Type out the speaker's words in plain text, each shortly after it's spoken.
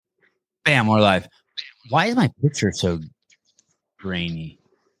Bam, we're live. Why is my picture so grainy?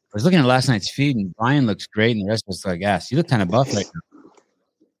 I was looking at last night's feed, and Brian looks great, and the rest of us like ass. You look kind of buff right now.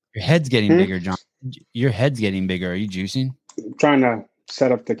 Your head's getting bigger, John. Your head's getting bigger. Are you juicing? I'm trying to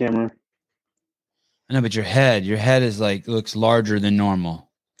set up the camera. I know, but your head is like looks larger than normal.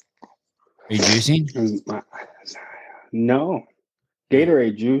 Are you juicing? No.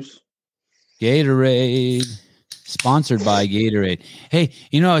 Gatorade juice. Gatorade. Sponsored by Gatorade. Hey,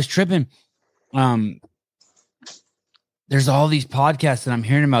 I was tripping. There's all these podcasts that I'm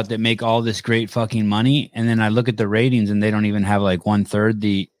hearing about that make all this great fucking money. And then I look at the ratings and they don't even have like one third,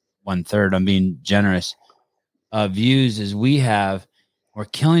 I'm being generous, views as we have. We're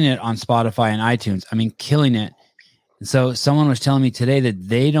killing it on Spotify and iTunes. I mean, killing it. And so someone was telling me today that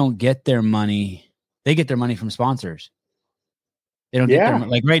they don't get their money. They get their money from sponsors. They don't get their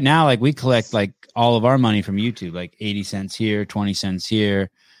money. Like right now, like we collect like all of our money from YouTube, like 80 cents here, 20 cents here.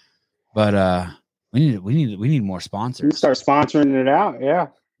 But we need more sponsors. You start sponsoring it out. Yeah.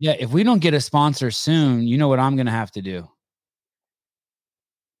 Yeah. If we don't get a sponsor soon, you know what I'm going to have to do?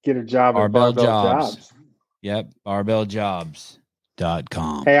 Get a job at Barbell Jobs. Yep.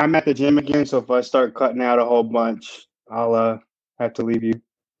 BarbellJobs.com. Hey, I'm at the gym again. So if I start cutting out a whole bunch, I'll have to leave you.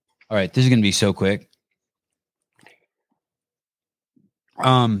 All right. This is going to be so quick.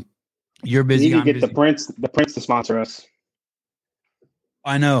 You're busy. You need to get the Prince to sponsor us.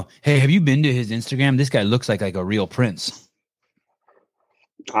 I know. Hey, have you been to his Instagram? This guy looks like a real prince.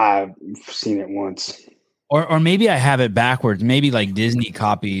 I've seen it once. Or maybe I have it backwards. Maybe like Disney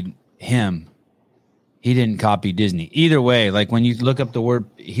copied him. He didn't copy Disney. Either way, like when you look up the word,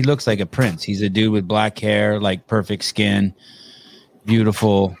 he looks like a prince. He's a dude with black hair, like perfect skin,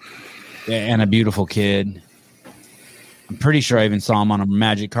 beautiful, and a beautiful kid. I'm pretty sure I even saw him on a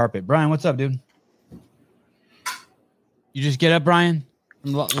magic carpet. Brian, what's up, dude? You just get up, Brian?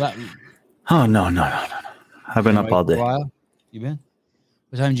 Oh, no. I've been up all day. A while? You been?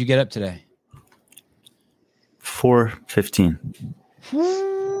 What time did you get up today? 4:15.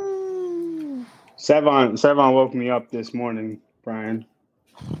 Sevon woke me up this morning, Brian.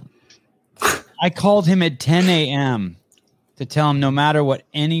 I called him at 10 a.m. to tell him no matter what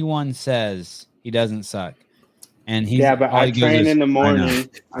anyone says, he doesn't suck. And but I trained in the morning,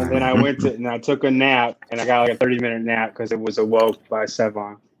 and then I went and I took a nap, and I got like a 30-minute nap because it was awoke by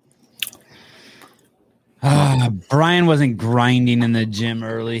Sevon. Brian wasn't grinding in the gym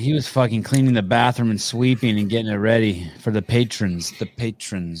early. He was fucking cleaning the bathroom and sweeping and getting it ready for the patrons.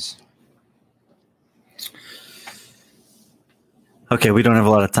 Okay, we don't have a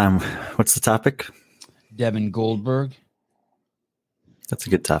lot of time. What's the topic? Devin Goldberg. That's a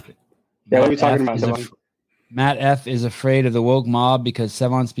good topic. Yeah, what are we talking about, Sevon? Matt F. is afraid of the woke mob because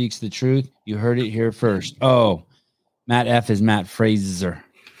Sevon speaks the truth. You heard it here first. Oh, Matt F. is Matt Fraser.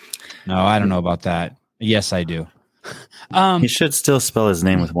 No, I don't know about that. Yes, I do. He should still spell his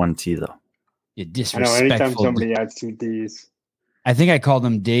name with one T, though. You're disrespectful. I know, anytime somebody adds two Ds. I think I called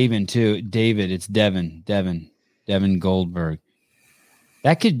him David, too. David, it's Devin Goldberg.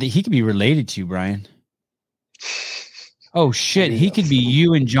 He could be related to you, Brian. Oh, shit. He could be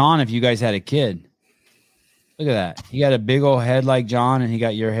you and John if you guys had a kid. Look at that. He got a big old head like John, and he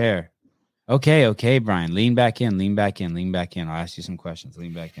got your hair. Okay, Brian. Lean back in. I'll ask you some questions.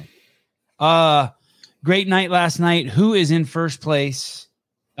 Lean back in. Great night last night. Who is in first place?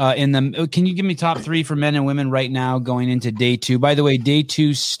 Can you give me top 3 for men and women right now going into day 2? By the way, day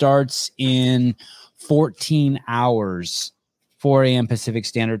 2 starts in 14 hours, 4 a.m. Pacific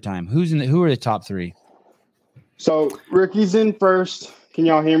Standard Time. Who are the top 3? So Ricky's in first. Can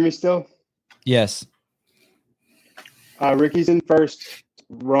y'all hear me still? Yes. Ricky's in first.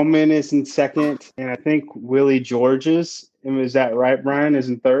 Roman is in second, and I think Willie Georges. Is that right? Brian is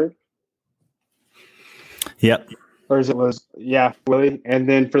in third. Yep. Or Willie. And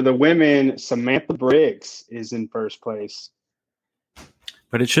then for the women, Samantha Briggs is in first place.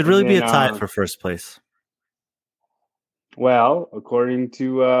 But it should really be a tie for first place. Well, according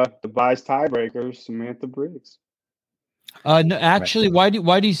to the Buys tiebreakers, Samantha Briggs. No, actually, why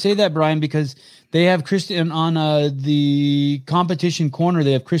do you say that, Brian? Because they have Kristen on the competition corner.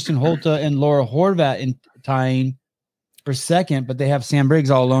 They have Kristen Holta and Laura Horvat tying for second, but they have Sam Briggs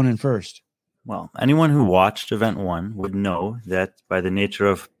all alone in first. Well, anyone who watched Event 1 would know that by the nature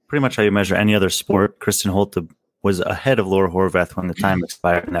of pretty much how you measure any other sport, Kristen Holta was ahead of Laura Horvath when the time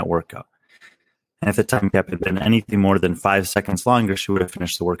expired in that workout. And if the time cap had been anything more than 5 seconds longer, she would have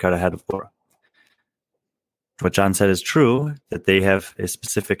finished the workout ahead of Laura. What John said is true, that they have a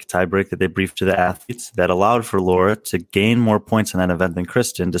specific tiebreak that they briefed to the athletes that allowed for Laura to gain more points in that event than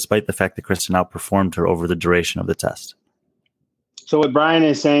Kristen, despite the fact that Kristen outperformed her over the duration of the test. So what Brian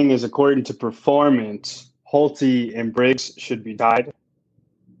is saying is, according to performance, Holte and Briggs should be tied. Is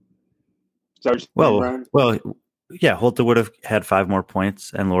that what you're saying, Brian? Well, yeah, Holte would have had 5 more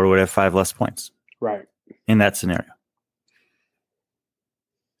points, and Laura would have 5 less points. Right. In that scenario.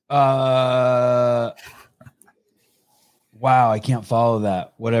 Wow, I can't follow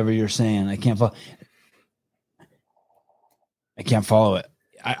that. Whatever you're saying, I can't follow it.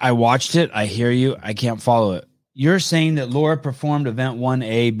 I watched it. I hear you. I can't follow it. You're saying that Laura performed event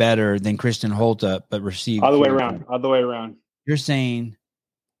 1A better than Kristen Holte, but received all the way around. You're saying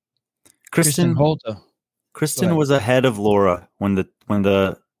Kristen Holte. Kristen was ahead of Laura when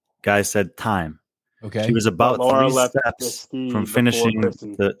the guy said time. Okay. She was about 3 steps from finishing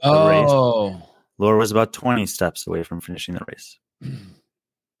the race. Laura was about 20 steps away from finishing the race.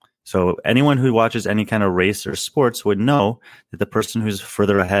 So anyone who watches any kind of race or sports would know that the person who's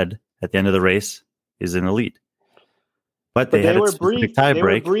further ahead at the end of the race is in the lead. But they had a specific tie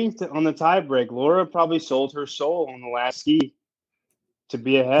break. They were briefed on the tie break. Laura probably sold her soul on the last ski to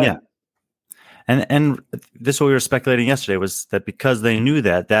be ahead. Yeah. And this is what we were speculating yesterday, was that because they knew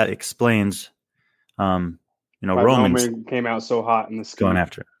that explains, Roman came out so hot in the ski. Going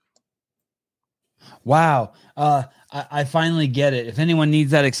after it. Wow. I finally get it. If anyone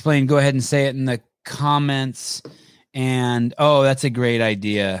needs that explained, go ahead and say it in the comments. And, that's a great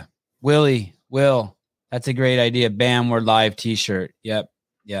idea. Will, that's a great idea. Bam, we're live t-shirt. Yep.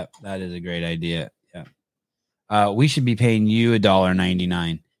 That is a great idea. Yeah. We should be paying you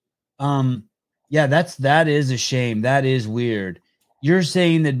 $1.99. Yeah, that is a shame. That is weird. You're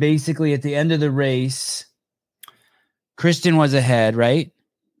saying that basically at the end of the race, Kristen was ahead, right?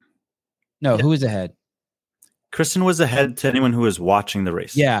 No, yeah. Who was ahead? Kristen was ahead to anyone who was watching the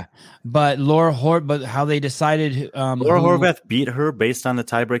race. Yeah, but but how they decided... Laura Horvath beat her based on the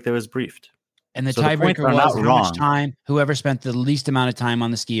tiebreak that was briefed. And the tiebreaker was how much time, whoever spent the least amount of time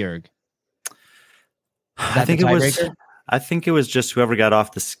on the ski erg. I think it was just whoever got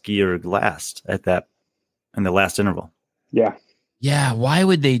off the ski erg last in the last interval. Yeah. Yeah, why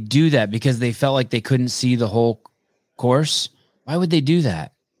would they do that? Because they felt like they couldn't see the whole course? Why would they do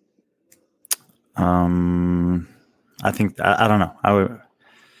that? I think I don't know.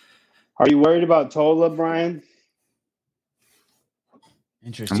 Are you worried about Tola, Brian?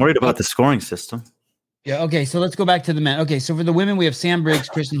 Interesting. I'm worried about the scoring system. Yeah. Okay. So let's go back to the men. Okay. So for the women, we have Sam Briggs,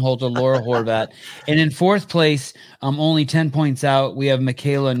 Kristen Holte, Laura Horvath, and in 4th place, only 10 points out, we have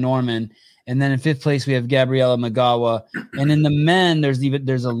Michaela Norman, and then in 5th place we have Gabriella Magawa, and in the men,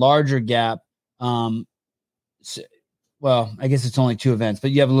 there's a larger gap. Well, I guess it's only 2 events, but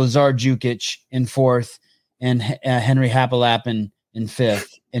you have Lazar Jukic in 4th, and Henry Happalappen in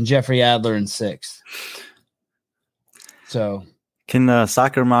 5th, and Jeffrey Adler in 6th. So. Can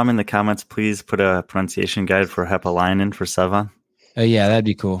Soccer Mom in the comments please put a pronunciation guide for Happalainen for Sevan? Oh, yeah, that'd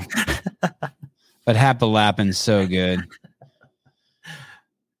be cool. But Happalappen's so good.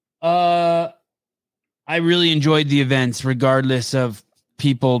 I really enjoyed the events, regardless of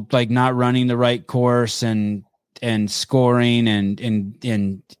people like not running the right course and scoring and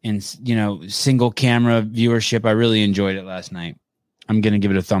single camera viewership. I really enjoyed it last night. I'm gonna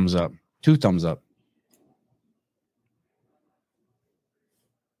give it a thumbs up. 2 thumbs up.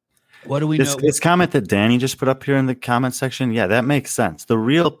 What do we know? This comment that Danny just put up here in the comment section, yeah, that makes sense. The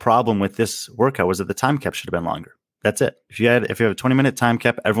real problem with this workout was that the time cap should have been longer. That's it. If you have a 20-minute time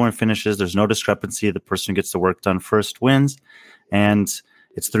cap, everyone finishes. There's no discrepancy. The person who gets the work done first wins, and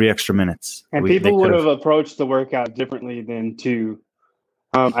it's 3 extra minutes. And people would have approached the workout differently than Sam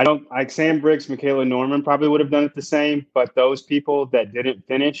Briggs, Michaela Norman probably would have done it the same, but those people that didn't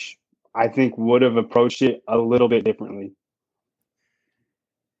finish, I think would have approached it a little bit differently.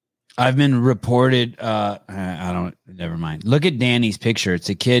 I've been reported. Never mind. Look at Danny's picture. It's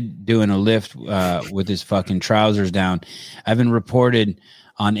a kid doing a lift with his fucking trousers down. I've been reported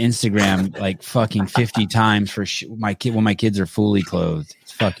on Instagram like fucking 50 times for my kid when my kids are fully clothed.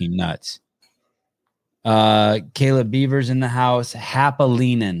 It's fucking nuts. Caleb Beaver's in the house.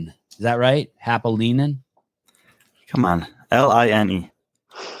 Happalinen. Is that right? Happalinen? Come on. Line.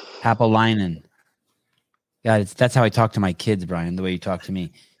 Happalinen. God, that's how I talk to my kids, Brian, the way you talk to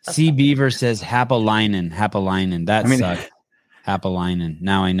me. C. Beaver says Happalainen. That sucks. Happalainen.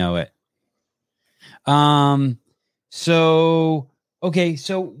 Now I know it. So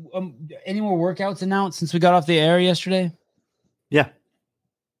any more workouts announced since we got off the air yesterday? Yeah.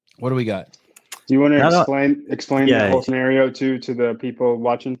 What do we got? Do you want to explain the whole scenario to the people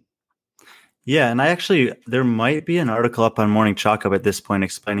watching? Yeah, and there might be an article up on Morning Chalk Up at this point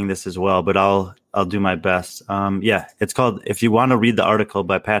explaining this as well, but I'll do my best. It's called, if you want to read the article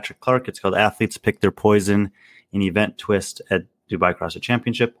by Patrick Clark, it's called Athletes Pick Their Poison in Event Twist at Dubai CrossFit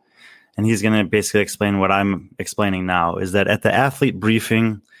Championship. And he's going to basically explain what I'm explaining now, is that at the athlete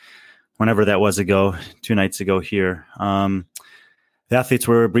briefing, whenever that was ago, 2 nights ago here, the athletes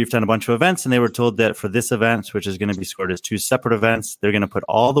were briefed on a bunch of events, and they were told that for this event, which is going to be scored as 2 separate events, they're going to put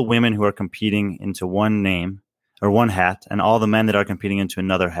all the women who are competing into one name or one hat, and all the men that are competing into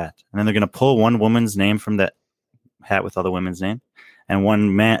another hat. And then they're going to pull one woman's name from that hat with all the women's name and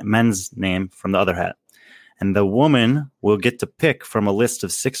one men's name from the other hat. And the woman will get to pick from a list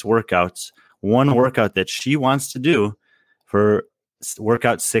of 6 workouts, one workout that she wants to do for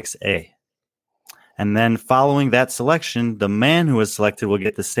workout 6A. And then following that selection, the man who was selected will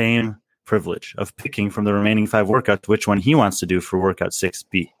get the same privilege of picking from the remaining 5 workouts which one he wants to do for workout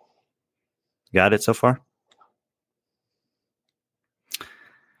 6B. Got it so far?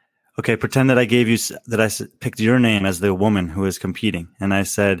 Okay, pretend that I picked your name as the woman who is competing. And I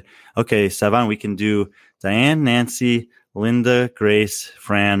said, okay, Savan, we can do Diane, Nancy, Linda, Grace,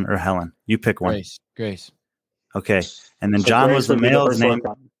 Fran, or Helen. You pick one. Grace. Okay. And then So John Grace was the would be male's first name.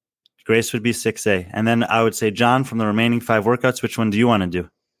 workout. Grace would be 6A. And then I would say, John, from the remaining 5 workouts, which one do you want to do?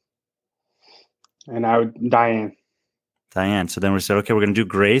 And I would Diane. Diane. So then we said, okay, we're going to do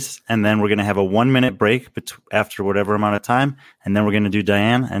Grace, and then we're going to have a 1-minute break after whatever amount of time, and then we're going to do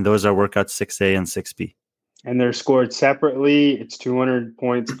Diane, and those are workouts 6A and 6B. And they're scored separately. It's 200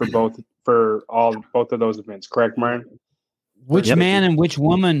 points for both of those events. Correct, Brian? Which man and which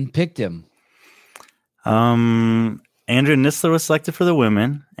woman picked him? Andrea Nisler was selected for the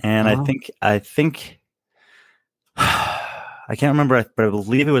women, and I think I can't remember, but I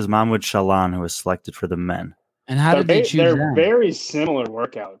believe it was Mahmoud Shalan who was selected for the men. And how did they choose They're them? very similar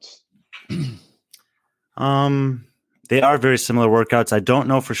workouts. They are very similar workouts. I don't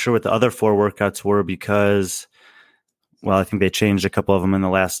know for sure what the other 4 workouts were because, well, I think they changed a couple of them in the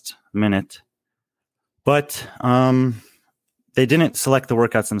last minute. But they didn't select the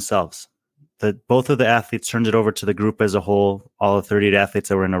workouts themselves. Both of the athletes turned it over to the group as a whole, all the 38 athletes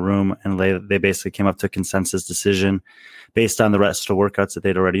that were in a room, and they basically came up to a consensus decision based on the rest of the workouts that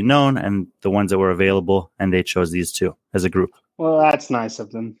they'd already known and the ones that were available, and they chose these 2 as a group. Well, that's nice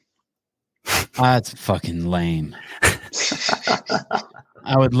of them. That's fucking lame.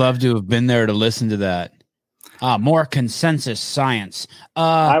 I would love to have been there to listen to that. More consensus science.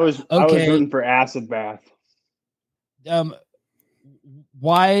 I was rooting for acid bath.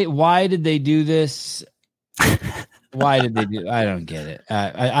 Why did they do this? Why did they do? I don't get it.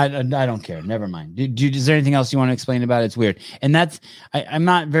 I don't care. Never mind. Is there anything else you want to explain about it? It's weird, and that's I'm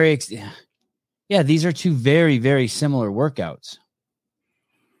not very. Yeah, these are 2 very, very similar workouts.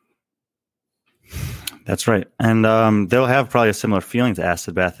 That's right, and they'll have probably a similar feeling to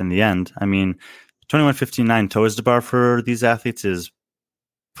acid bath in the end. I mean, 21:59 toes to bar for these athletes is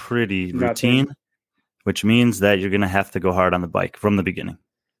pretty routine, which means that you're going to have to go hard on the bike from the beginning.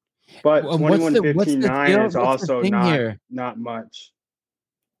 But 21:59 is also not much.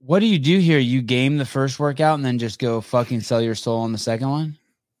 What do you do here? You game the first workout and then just go fucking sell your soul on the second one?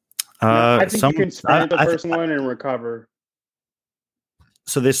 I think you can sprint the first one and recover.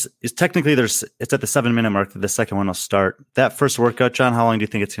 So this is technically it's at the 7-minute mark that the second one will start. That first workout, John, how long do you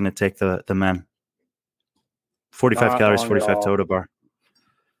think it's going to take the men? 45 calories, 45 toe to bar.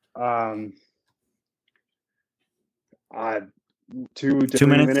 2 to 2 3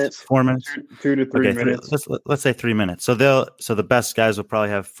 minutes, 4 minutes, 2 to 3 minutes. Let's say 3 minutes. So the best guys will probably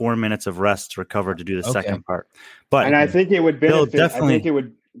have 4 minutes of rest to recover to do the second part. But I think it would benefit. I think it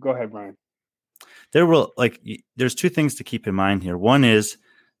would. Go ahead, Brian. There's 2 things to keep in mind here. One is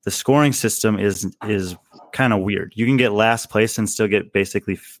the scoring system is kind of weird. You can get last place and still get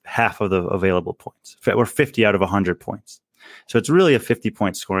basically half of the available points, or 50 out of 100 points. So it's really a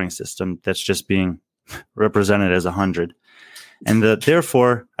 50-point scoring system that's just being represented as 100. And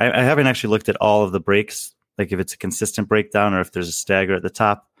therefore, I haven't actually looked at all of the breaks, like if it's a consistent breakdown or if there's a stagger at the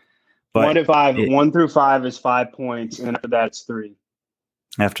top. But 1 to 5, 1 through 5 is 5 points, and after that's 3.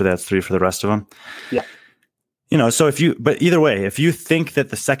 After that's 3 for the rest of them. Yeah. So but either way, if you think that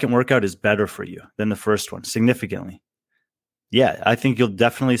the second workout is better for you than the first one significantly, yeah, I think you'll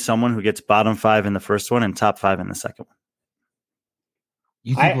definitely someone who gets bottom 5 in the first one and top 5 in the second one.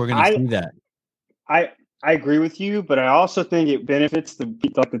 You think we're going to see that? I agree with you, but I also think it benefits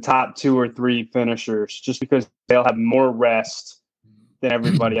the top 2 or 3 finishers just because they'll have more rest than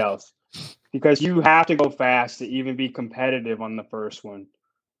everybody else. Because you have to go fast to even be competitive on the first one.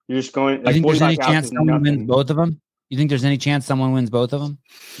 You're just going. I think there's any chance someone wins both of them. You think there's any chance someone wins both of them?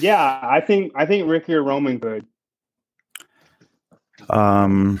 Yeah, I think Ricky or Roman could.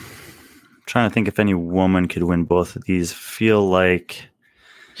 Trying to think if any woman could win both of these. Feel like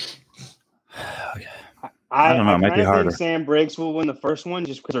I don't know. I It might be kind of think harder. Sam Briggs will win the first one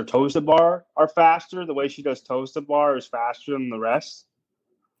just because her toes to bar are faster. The way she does toes to bar is faster than the rest.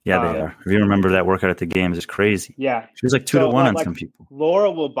 Yeah, they are. If you remember that workout at the games, it's crazy. Yeah. She was like 2-1 on some people.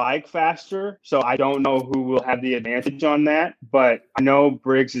 Laura will bike faster, so I don't know who will have the advantage on that, but I know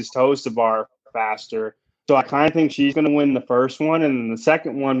Briggs' toes to bar faster. So I kind of think she's going to win the first one, and then the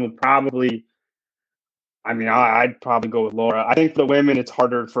second one would probably – I'd probably go with Laura. I think for the women, it's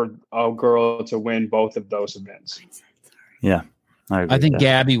harder for a girl to win both of those events. Yeah, I think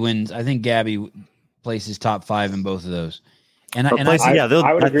Gabby wins. I think Gabby places top 5 in both of those.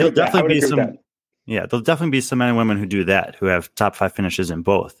 There'll definitely be some. Yeah, there'll definitely be some men and women who do that, who have top 5 finishes in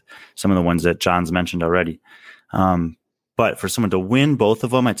both. Some of the ones that John's mentioned already. But for someone to win both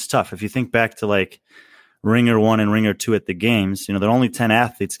of them, it's tough. If you think back to like Ringer 1 and Ringer 2 at the games, there are only 10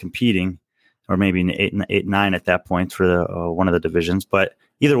 athletes competing, or maybe 8, 9 at that point for the one of the divisions. But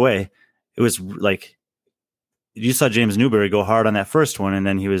either way, it was like you saw James Newberry go hard on that first one, and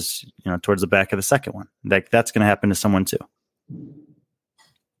then he was towards the back of the second one. Like that's going to happen to someone too.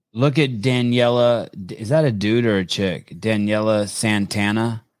 Look at Daniela. Is that a dude or a chick? Daniela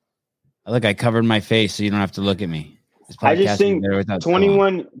Santana. Look, I covered my face so you don't have to look at me. I just think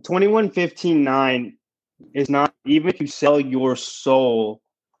 21-15-9 is not, even if you sell your soul,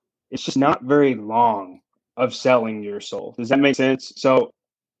 it's just not very long of selling your soul. Does that make sense? So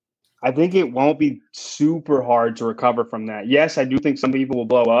I think it won't be super hard to recover from that. Yes, I do think some people will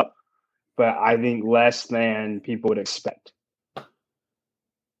blow up, but I think less than people would expect.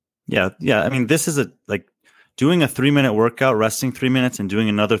 Yeah. I mean, this is doing a 3-minute workout, resting 3 minutes, and doing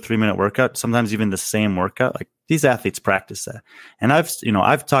another 3-minute workout. Sometimes even the same workout. Like these athletes practice that, and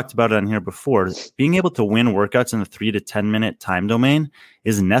I've talked about it on here before. Being able to win workouts in the 3 to 10 minute time domain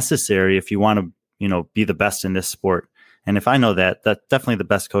is necessary if you want to, be the best in this sport. And if I know that definitely the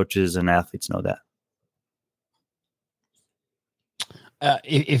best coaches and athletes know that.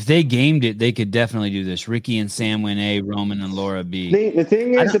 If they gamed it, they could definitely do this. Ricky and Sam win A, Roman and Laura B. The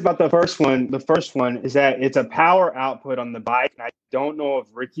thing is about the first one is that it's a power output on the bike. And I don't know if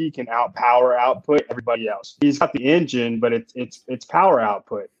Ricky can output everybody else. He's got the engine, but it's power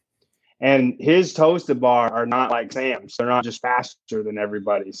output. And his toes to bar are not like Sam's. They're not just faster than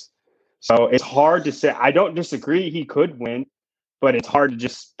everybody's. So it's hard to say. I don't disagree. He could win, but it's hard to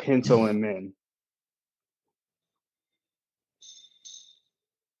just pencil him in.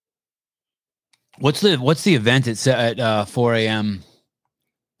 What's the event? It's at 4 a.m.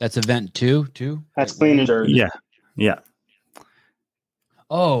 That's event 2. That's clean and jerk. Yeah.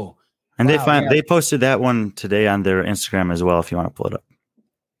 Oh, and wow, they posted that one today on their Instagram as well. If you want to pull it up,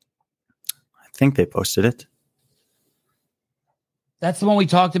 I think they posted it. That's the one we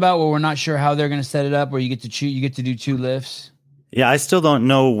talked about where we're not sure how they're going to set it up. Where you get to do 2 lifts. Yeah, I still don't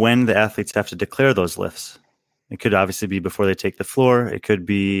know when the athletes have to declare those lifts. It could obviously be before they take the floor. It could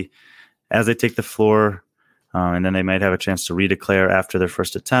be as they take the floor, and then they might have a chance to redeclare after their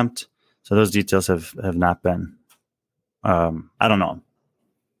first attempt. So those details have not been. I don't know.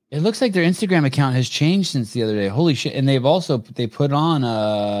 It looks like their Instagram account has changed since the other day. Holy shit! And they put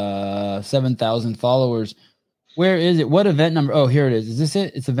on 7,000 followers. Where is it? What event number? Oh, here it is. Is this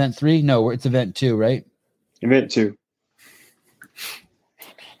it? It's event 3? No, it's event 2, right? Event 2.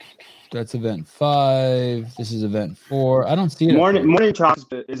 That's event 5. This is event 4. I don't see it. Morning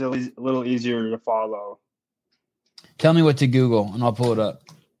CrossFit is a little easier to follow. Tell me what to Google, and I'll pull it up.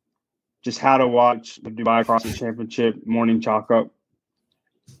 Just how to watch the Dubai CrossFit Championship morning chalk up.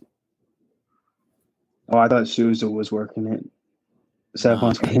 Oh, I thought Souza was working it.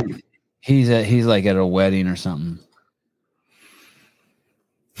 He's like at a wedding or something.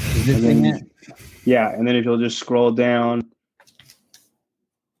 Is this thing it? Yeah, and then if you'll just scroll down,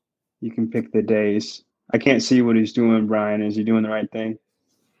 you can pick the days. I can't see what he's doing, Brian. Is he doing the right thing?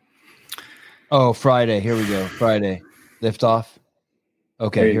 Oh, Friday. Here we go. Friday. Lift off.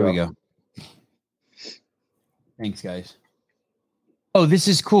 Okay, here we go. Thanks, guys. Oh, this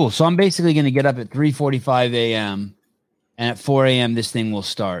is cool. So I'm basically going to get up at 3:45 a.m. and at 4 a.m. this thing will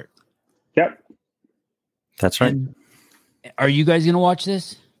start. Yep. That's right. And are you guys going to watch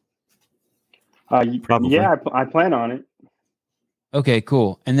this? Probably. Yeah, I plan on it. Okay,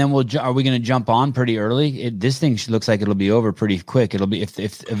 cool. And then are we going to jump on pretty early? This thing looks like it'll be over pretty quick. It'll be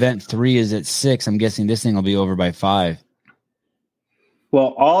if event 3 is at 6, I'm guessing this thing will be over by 5.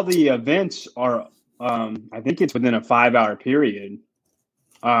 Well, all the events are. I think it's within a 5-hour period.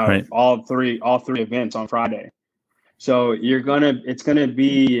 Right. All three events on Friday. So it's gonna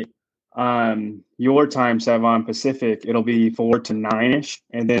be your time, Savon Pacific. It'll be 4 to 9ish,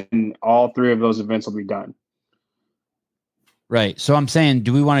 and then all 3 of those events will be done. Right. So I'm saying,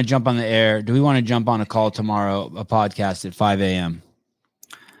 do we want to jump on the air? Do we want to jump on a call tomorrow, a podcast at 5 a.m.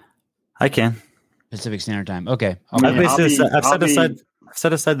 I can. Pacific Standard Time? Okay. I've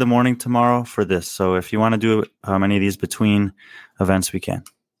set aside the morning tomorrow for this. So if you want to do any of these between events, we can.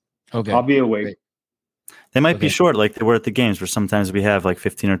 Okay. I'll be awake. Great. They might be short, like they were at the games, where sometimes we have like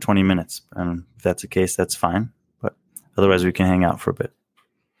 15 or 20 minutes. And if that's the case, that's fine. But otherwise, we can hang out for a bit.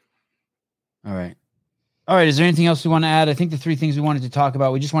 All right. Is there anything else we want to add? I think the three things we wanted to talk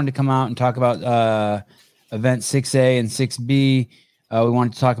about, we just wanted to come out and talk about event 6A and 6B. We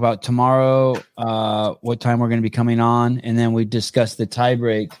wanted to talk about tomorrow, what time we're going to be coming on. And then we discussed the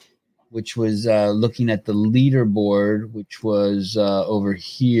tiebreak, which was looking at the leaderboard, which was over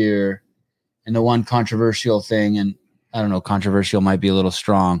here. And the one controversial thing, and I don't know, controversial might be a little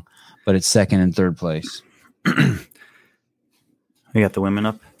strong, but it's second and third place. We got the women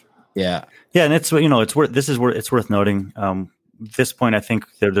up. Yeah. Yeah. And it's worth noting. At this point, I think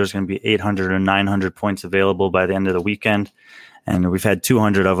there's going to be 800 or 900 points available by the end of the weekend. And we've had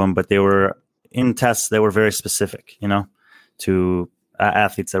 200 of them, but they were in tests that were very specific, to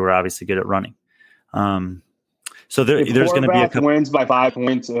athletes that were obviously good at running. So there's going to be a couple wins by 5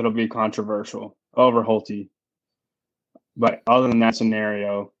 points. It'll be controversial over Holty. But other than that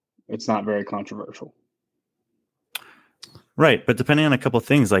scenario, it's not very controversial. Right. But depending on a couple of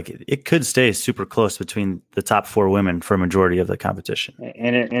things, like it could stay super close between the top 4 women for a majority of the competition.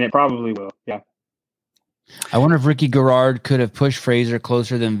 And it probably will. Yeah. I wonder if Ricky Garrard could have pushed Fraser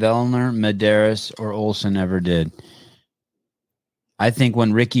closer than Vellner, Medeiros, or Olsen ever did. I think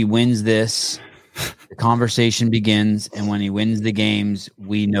when Ricky wins this, the conversation begins, and when he wins the games,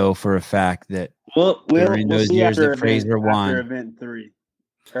 we know for a fact that during those years that Fraser won, event 3,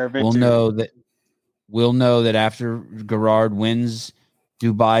 we'll know that after Garrard wins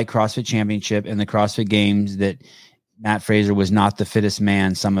Dubai CrossFit Championship and the CrossFit Games, that Matt Fraser was not the fittest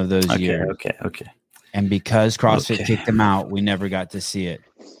man some of those years. Okay. And because CrossFit kicked him out, we never got to see it.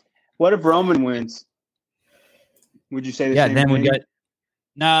 What if Roman wins? Would you say the same then thing? we got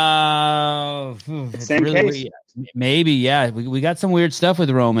no. Same case. Maybe, yeah. We got some weird stuff with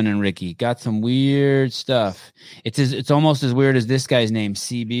Roman and Ricky. Got some weird stuff. It's almost as weird as this guy's name,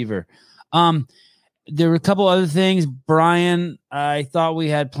 C Beaver. There were a couple other things. Brian, I thought we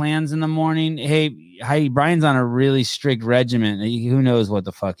had plans in the morning. Hey, Brian's on a really strict regimen. Who knows what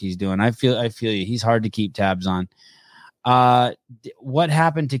the fuck he's doing? I feel you. He's hard to keep tabs on. What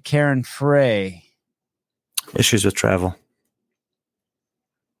happened to Karen Frey? Issues with travel.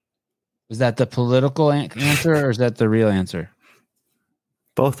 Was that the political answer or is that the real answer?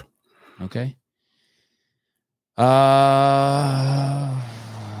 Both. Okay. I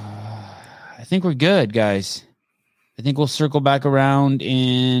think we're good, guys. I think we'll circle back around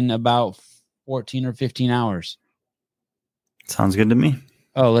in about 14 or 15 hours. Sounds good to me.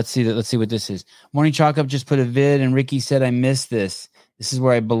 Oh, let's see what this is. Morning Chalk Up just put a vid, and Ricky said, I missed this. This is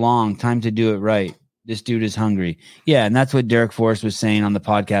where I belong. Time to do it right. This dude is hungry. Yeah, and that's what Derek Forrest was saying on the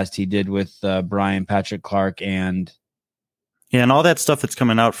podcast he did with Brian, Patrick Clark, and... Yeah, and all that stuff that's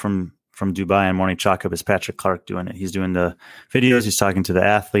coming out from Dubai and Morning Chalk Up is Patrick Clark doing it. He's doing the videos. He's talking to the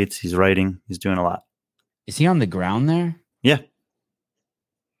athletes. He's writing. He's doing a lot. Is he on the ground there? Yeah.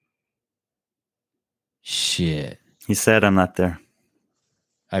 Shit. He said, I'm not there.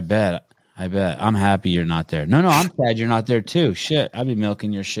 I bet. I'm happy you're not there. No, I'm sad you're not there too. Shit. I'd be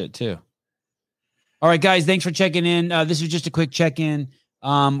milking your shit too. All right, guys. Thanks for checking in. This was just a quick check-in.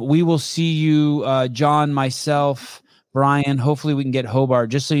 We will see you, John, myself, Brian. Hopefully we can get Hobart.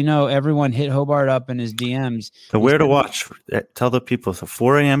 Just so you know, everyone hit Hobart up in his DMs. So where to watch? Tell the people. So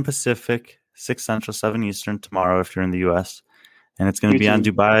 4 a.m. Pacific, 6 Central, 7 Eastern tomorrow if you're in the U.S. And it's going to be on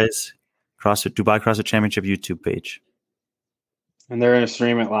Dubai CrossFit Championship YouTube page. And they're going to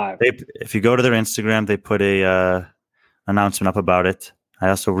stream it live. If you go to their Instagram, they put a announcement up about it. I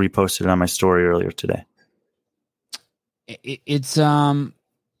also reposted it on my story earlier today. It's and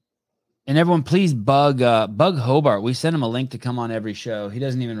everyone please bug Hobart. We send him a link to come on every show. He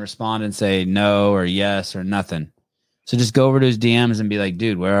doesn't even respond and say no or yes or nothing. So just go over to his DMs and be like,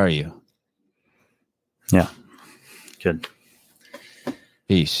 dude, where are you? Yeah. Good.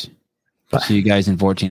 Peace. Bye. See you guys in 14.